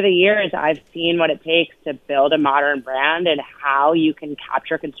 over the years, I've seen what it takes to build a modern brand and how you can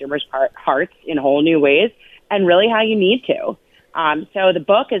capture consumers' hearts in whole new ways and really how you need to. So the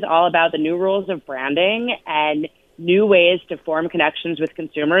book is all about the new rules of branding and new ways to form connections with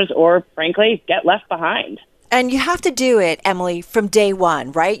consumers or, frankly, get left behind. And you have to do it, Emily, from day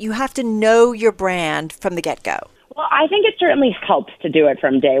one, right? You have to know your brand from the get-go. Well, I think it certainly helps to do it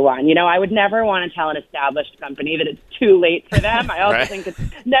from day one. I would never want to tell an established company that it's too late for them. I also think it's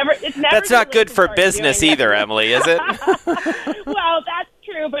never That's not good for business either, Emily, is it? Well, that's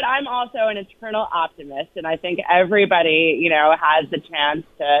true, but I'm also an eternal optimist, and I think everybody, has the chance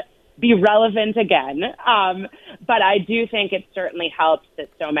to be relevant again. But I do think it certainly helps that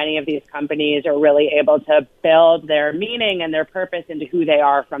so many of these companies are really able to build their meaning and their purpose into who they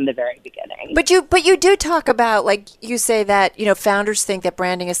are from the very beginning. But you do talk about, like you say that, founders think that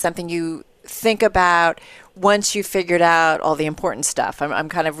branding is something you think about once you figured out all the important stuff? I'm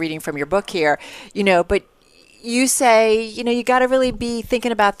kind of reading from your book here, but you say, you got to really be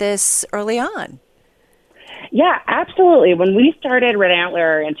thinking about this early on. Yeah, absolutely. When we started Red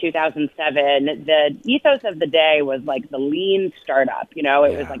Antler in 2007, the ethos of the day was like the lean startup. It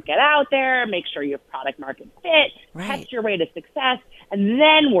was like, get out there, make sure you have product market fit, test your way to success, and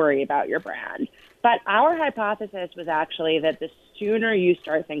then worry about your brand. But our hypothesis was actually that the sooner you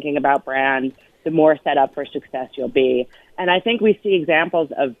start thinking about brand, the more set up for success you'll be. And I think we see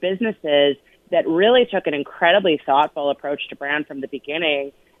examples of businesses that really took an incredibly thoughtful approach to brand from the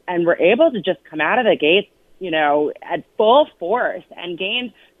beginning and were able to just come out of the gates, at full force and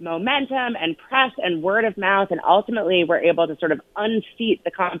gained momentum and press and word of mouth, and ultimately were able to sort of unseat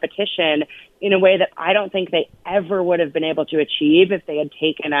the competition in a way that I don't think they ever would have been able to achieve if they had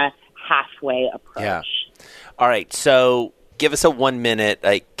taken a halfway approach. Yeah. All right. So give us a 1 minute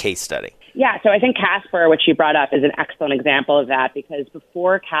case study. Yeah. So I think Casper, which you brought up, is an excellent example of that, because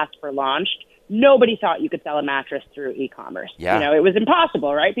before Casper launched, nobody thought you could sell a mattress through e-commerce. Yeah. It was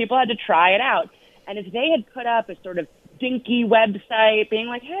impossible, right? People had to try it out. And if they had put up a sort of dinky website being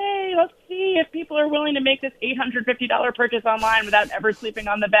like, hey, let's see if people are willing to make this $850 purchase online without ever sleeping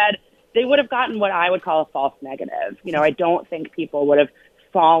on the bed, they would have gotten what I would call a false negative. I don't think people would have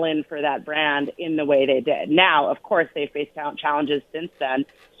fallen for that brand in the way they did. Now, of course, they've faced challenges since then,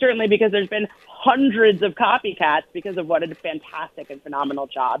 certainly because there's been hundreds of copycats because of what a fantastic and phenomenal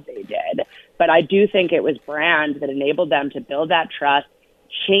job they did. But I do think it was brand that enabled them to build that trust,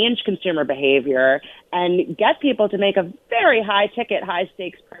 change consumer behavior, and get people to make a very high-ticket,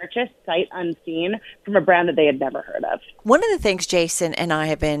 high-stakes purchase, sight unseen, from a brand that they had never heard of. One of the things Jason and I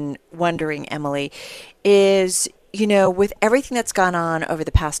have been wondering, Emily, is, with everything that's gone on over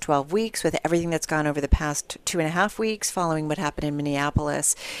the past 12 weeks, with everything that's gone over the past 2.5 weeks following what happened in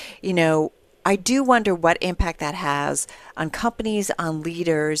Minneapolis, I do wonder what impact that has on companies, on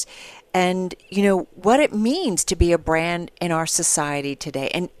leaders, and, what it means to be a brand in our society today.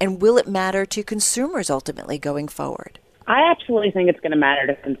 And will it matter to consumers ultimately going forward? I absolutely think it's going to matter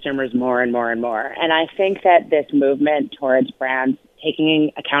to consumers more and more and more. And I think that this movement towards brands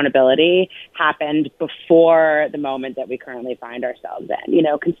taking accountability happened before the moment that we currently find ourselves in.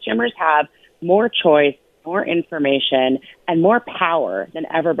 Consumers have more choice, more information, and more power than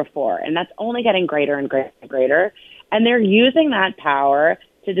ever before. And that's only getting greater and greater and greater. And they're using that power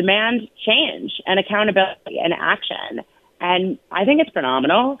to demand change and accountability and action. And I think it's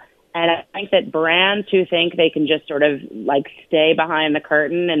phenomenal. And I think that brands who think they can just sort of stay behind the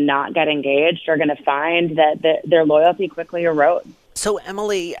curtain and not get engaged are going to find that their loyalty quickly erodes. So,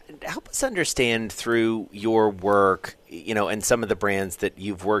 Emily, help us understand through your work, and some of the brands that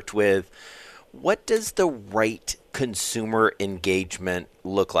you've worked with, what does the right consumer engagement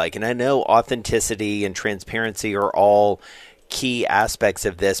look like? And I know authenticity and transparency are all key aspects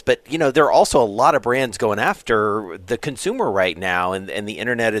of this, but there are also a lot of brands going after the consumer right now, and the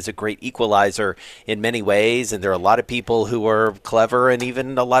internet is a great equalizer in many ways, and there are a lot of people who are clever and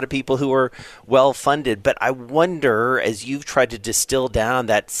even a lot of people who are well funded. But I wonder, as you've tried to distill down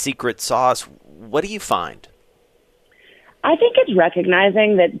that secret sauce, what do you find? I think it's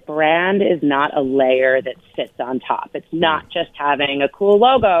recognizing that brand is not a layer that sits on top. It's not just having a cool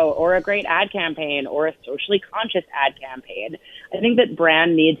logo or a great ad campaign or a socially conscious ad campaign. I think that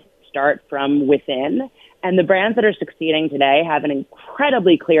brand needs to start from within. And the brands that are succeeding today have an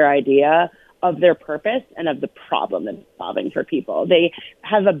incredibly clear idea of their purpose and of the problem that's solving for people. They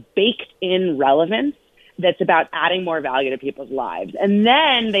have a baked-in relevance that's about adding more value to people's lives. And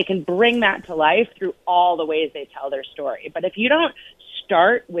then they can bring that to life through all the ways they tell their story. But if you don't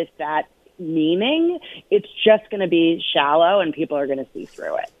start with that meaning, it's just going to be shallow and people are going to see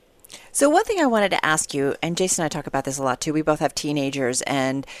through it. So one thing I wanted to ask you, and Jason and I talk about this a lot too, we both have teenagers,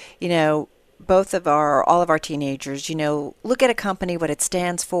 and, all of our teenagers, look at a company, what it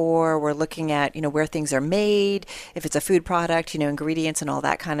stands for. We're looking at, where things are made, if it's a food product, ingredients and all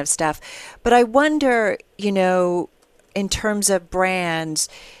that kind of stuff. But I wonder, in terms of brands,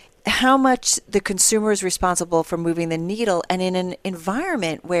 how much the consumer is responsible for moving the needle, and in an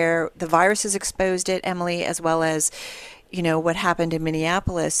environment where the virus has exposed it, Emily, as well as what happened in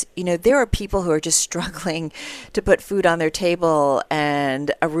Minneapolis, there are people who are just struggling to put food on their table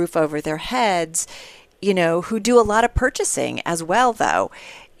and a roof over their heads, who do a lot of purchasing as well, though.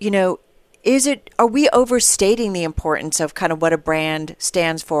 Are we overstating the importance of kind of what a brand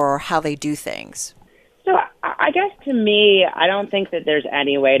stands for or how they do things? So I guess to me, I don't think that there's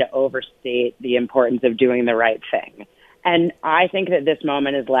any way to overstate the importance of doing the right thing. And I think that this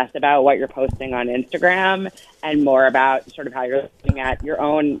moment is less about what you're posting on Instagram and more about sort of how you're looking at your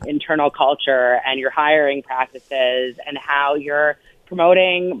own internal culture and your hiring practices and how you're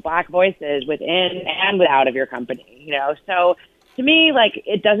promoting Black voices within and without of your company, So to me, like,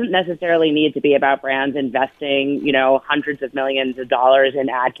 it doesn't necessarily need to be about brands investing, hundreds of millions of dollars in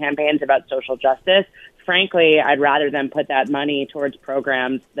ad campaigns about social justice. Frankly, I'd rather them put that money towards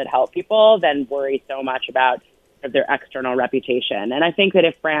programs that help people than worry so much about their external reputation. And I think that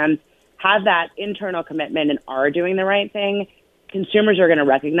if brands have that internal commitment and are doing the right thing, consumers are going to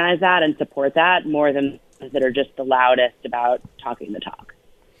recognize that and support that more than those that are just the loudest about talking the talk.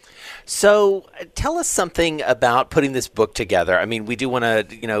 So tell us something about putting this book together. I mean, we do want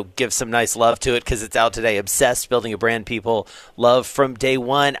to, give some nice love to it because it's out today. Obsessed, Building a Brand People Love from Day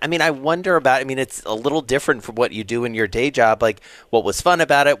One. I mean, I wonder about, it's a little different from what you do in your day job. Like, what was fun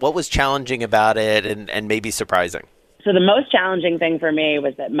about it? What was challenging about it? And maybe surprising? So the most challenging thing for me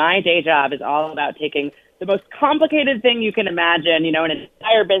was that my day job is all about taking the most complicated thing you can imagine, an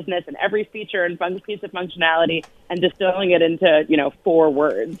entire business and every feature and piece of functionality and distilling it into, 4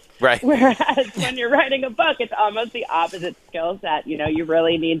 words. Right. Whereas when you're writing a book, it's almost the opposite skill set. You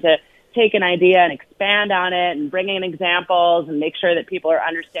really need to take an idea and expand on it and bring in examples and make sure that people are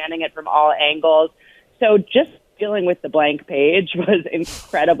understanding it from all angles. So just dealing with the blank page was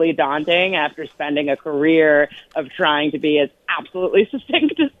incredibly daunting after spending a career of trying to be as absolutely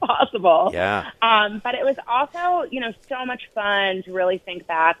succinct as possible. Yeah. But it was also, so much fun to really think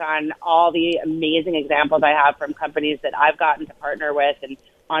back on all the amazing examples I have from companies that I've gotten to partner with and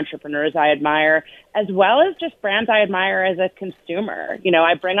entrepreneurs I admire, as well as just brands I admire as a consumer.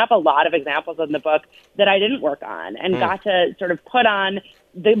 I bring up a lot of examples in the book that I didn't work on and got to sort of put on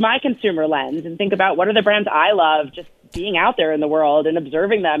my consumer lens and think about what are the brands I love, just being out there in the world and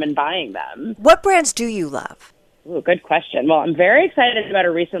observing them and buying them. What brands do you love? Ooh, good question. Well, I'm very excited about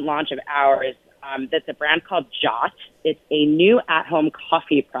a recent launch of ours that's a brand called Jot. It's a new at-home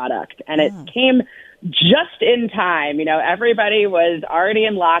coffee product, and it came just in time. Everybody was already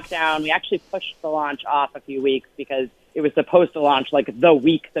in lockdown. We actually pushed the launch off a few weeks because it was supposed to launch like the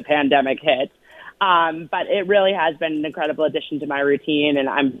week the pandemic hit. But it really has been an incredible addition to my routine, and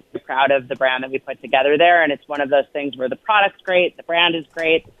I'm proud of the brand that we put together there. And it's one of those things where the product's great, the brand is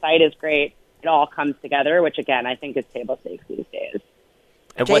great, the site is great. It all comes together, which, again, I think is table stakes these days.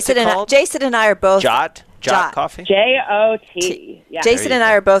 And what's it called? Jason and I are both... Jot Coffee? J-O-T. Yeah. Jason and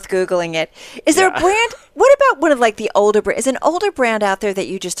I are both Googling it. Is there a brand... What about one of the older brands? Is an older brand out there that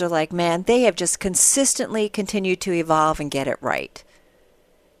you just are like, man, they have just consistently continued to evolve and get it right?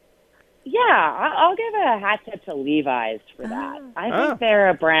 Yeah, I'll give a hat tip to Levi's for that. I think they're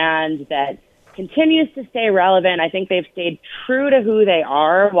a brand that continues to stay relevant. I think they've stayed true to who they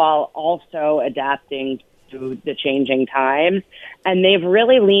are while also adapting to the changing times. And they've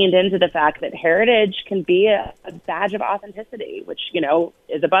really leaned into the fact that heritage can be a badge of authenticity, which,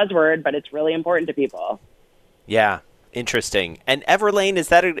 is a buzzword, but it's really important to people. Yeah, interesting. And Everlane, is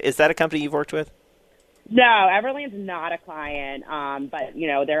that a company you've worked with? No, Everlane's not a client, but,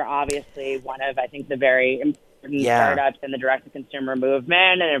 they're obviously one of, I think, the very important startups in the direct-to-consumer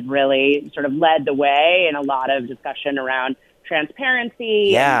movement, and have really sort of led the way in a lot of discussion around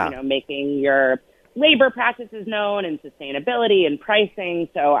transparency and, making your labor practices known and sustainability and pricing.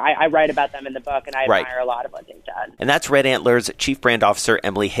 So I write about them in the book, and I admire a lot of what they've done. And that's Red Antler's Chief Brand Officer,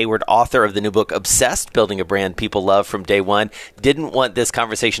 Emily Hayward, author of the new book, Obsessed, Building a Brand People Love from Day One. Didn't want this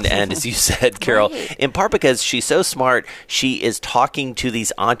conversation to end, as you said, Carol, in part because she's so smart. She is talking to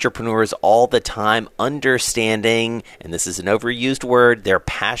these entrepreneurs all the time, understanding, and this is an overused word, their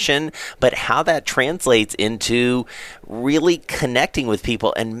passion, but how that translates into really connecting with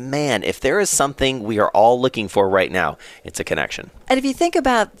people. And man, if there is something we are all looking for right now, it's a connection. And if you think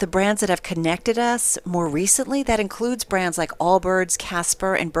about the brands that have connected us more recently, that includes brands like Allbirds,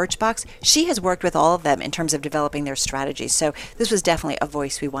 Casper, and Birchbox. She has worked with all of them in terms of developing their strategies. So this was definitely a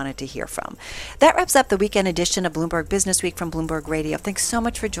voice we wanted to hear from. That wraps up the weekend edition of Bloomberg Businessweek from Bloomberg Radio. Thanks so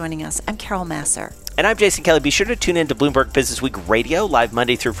much for joining us. I'm Carol Masser. And I'm Jason Kelly. Be sure to tune in to Bloomberg Businessweek Radio, live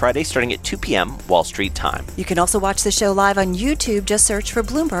Monday through Friday, starting at 2 p.m. Wall Street time. You can also watch the show live on YouTube. Just search for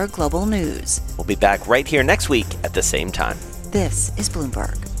Bloomberg Global News. We'll be back right here next week at the same time. This is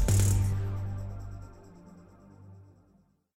Bloomberg.